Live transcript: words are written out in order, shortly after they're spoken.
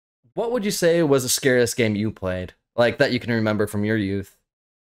what would you say was the scariest game you played? Like that you can remember from your youth?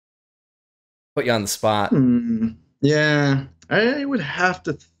 Put you on the spot. Yeah, I would have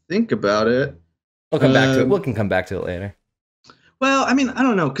to think about it. We'll come back to it. We Um, can come back to it later. well, I mean, I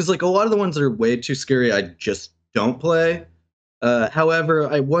don't know, because like a lot of the ones that are way too scary, I just don't play. However,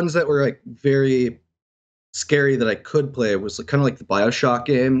 ones that were like very scary that I could play was like, kind of like the BioShock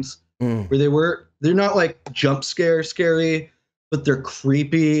games, Mm. where they're not like jump scare scary, but they're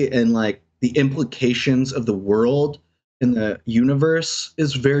creepy and like the implications of the world and the universe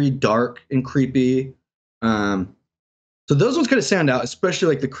is very dark and creepy. Um, so those ones kind of stand out, especially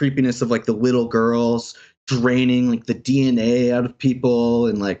like the creepiness of like the little girls draining like the DNA out of people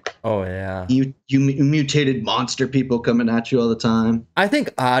and like Oh yeah. you mutated monster people coming at you all the time. I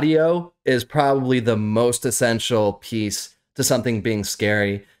think audio is probably the most essential piece to something being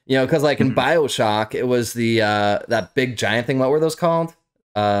scary. You know, because like in Mhm. BioShock, it was the that big giant thing. What were those called?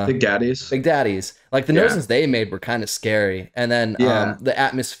 Big Daddies. Big Daddies. Like the Yeah. noises they made were kind of scary, and then Yeah. the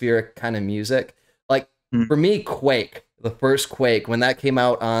atmospheric kind of music. Like Mhm. for me, Quake, the first Quake, when that came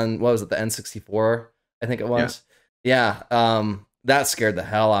out on what was it, the N64, I think it Yeah. was. Yeah, that scared the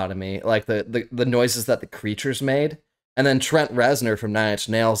hell out of me. Like the noises that the creatures made, and then Trent Reznor from Nine Inch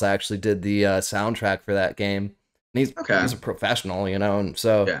Nails actually did the soundtrack for that game. And Okay. he's a professional, you know, and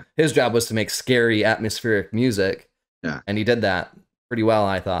so Yeah. his job was to make scary atmospheric music, Yeah. and he did that pretty well,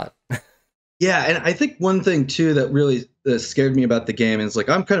 I thought. Yeah, and I think one thing too that really scared me about the game is like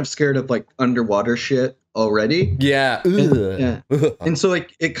I'm kind of scared of like underwater shit already. Yeah. And Ugh. yeah. Ugh. And so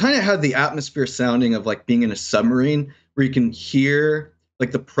like it kind of had the atmosphere sounding of like being in a submarine where you can hear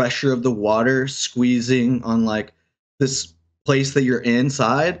like the pressure of the water squeezing on like this place that you're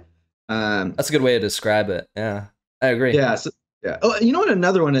inside. That's a good way to describe it. Yeah, I agree. Yeah, so, yeah. Oh, you know what?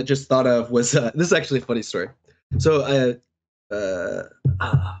 Another one I just thought of was this is actually a funny story. So, uh,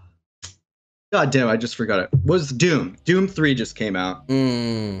 God damn, I just forgot it. Was Doom? Doom 3 just came out,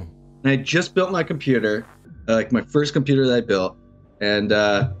 Mm. and I just built my computer, like my first computer that I built, and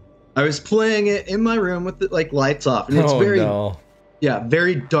I was playing it in my room with the like lights off, and it's Oh very, no. yeah,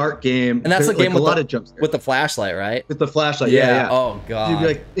 very dark game. And that's the Like game a lot of jump scares with the flashlight, right? with the flashlight. Yeah, Yeah. yeah. Oh You'd be god.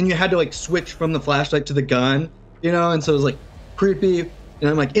 like, and you had to like switch from the flashlight to the gun, you know, and so it was like creepy. And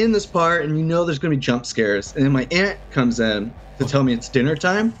I'm like in this part, and you know there's gonna be jump scares, and then my aunt comes in to tell me it's dinner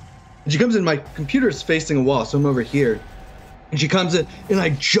time, and she comes in. My computer's facing a wall, so I'm over here, and she comes in, and I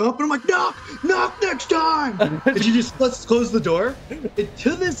jump, and I'm like, knock next time, and she just lets close the door. And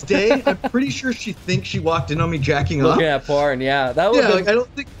to this day, I'm pretty sure she thinks she walked in on me jacking off. Looking at porn. Yeah, that would. Yeah, like I don't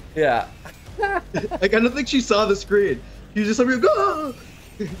think, Yeah. like I don't think she saw the screen. She just like, oh,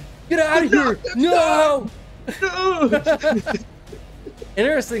 Get out of No, here! No. no.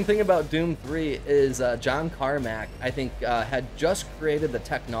 Interesting thing about Doom 3 is John Carmack, I think, had just created the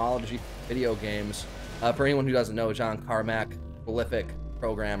technology for video games. For anyone who doesn't know, John Carmack, prolific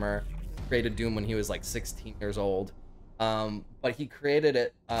programmer, created Doom when he was like 16 years old. But he created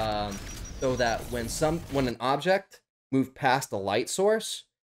it so that when an object moved past a light source,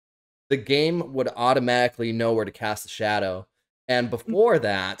 the game would automatically know where to cast the shadow. And before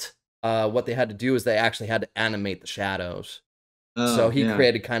that, what they had to do is they actually had to animate the shadows. So he Yeah,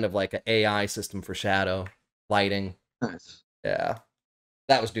 created kind of like an AI system for shadow lighting. nice. Yeah.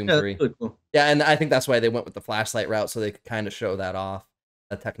 That was Doom Yeah, that's 3. really cool. Yeah, and I think that's why they went with the flashlight route so they could kind of show that off,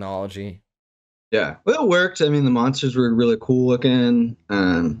 the technology. Yeah, well, it worked. I mean, the monsters were really cool looking.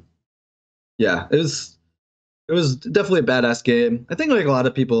 Yeah, it was definitely a badass game. I think like a lot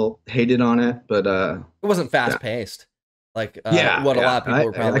of people hated on it, but It wasn't yeah, fast paced like yeah, what a yeah. lot of people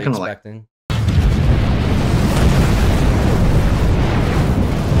were I probably kind of like. expecting.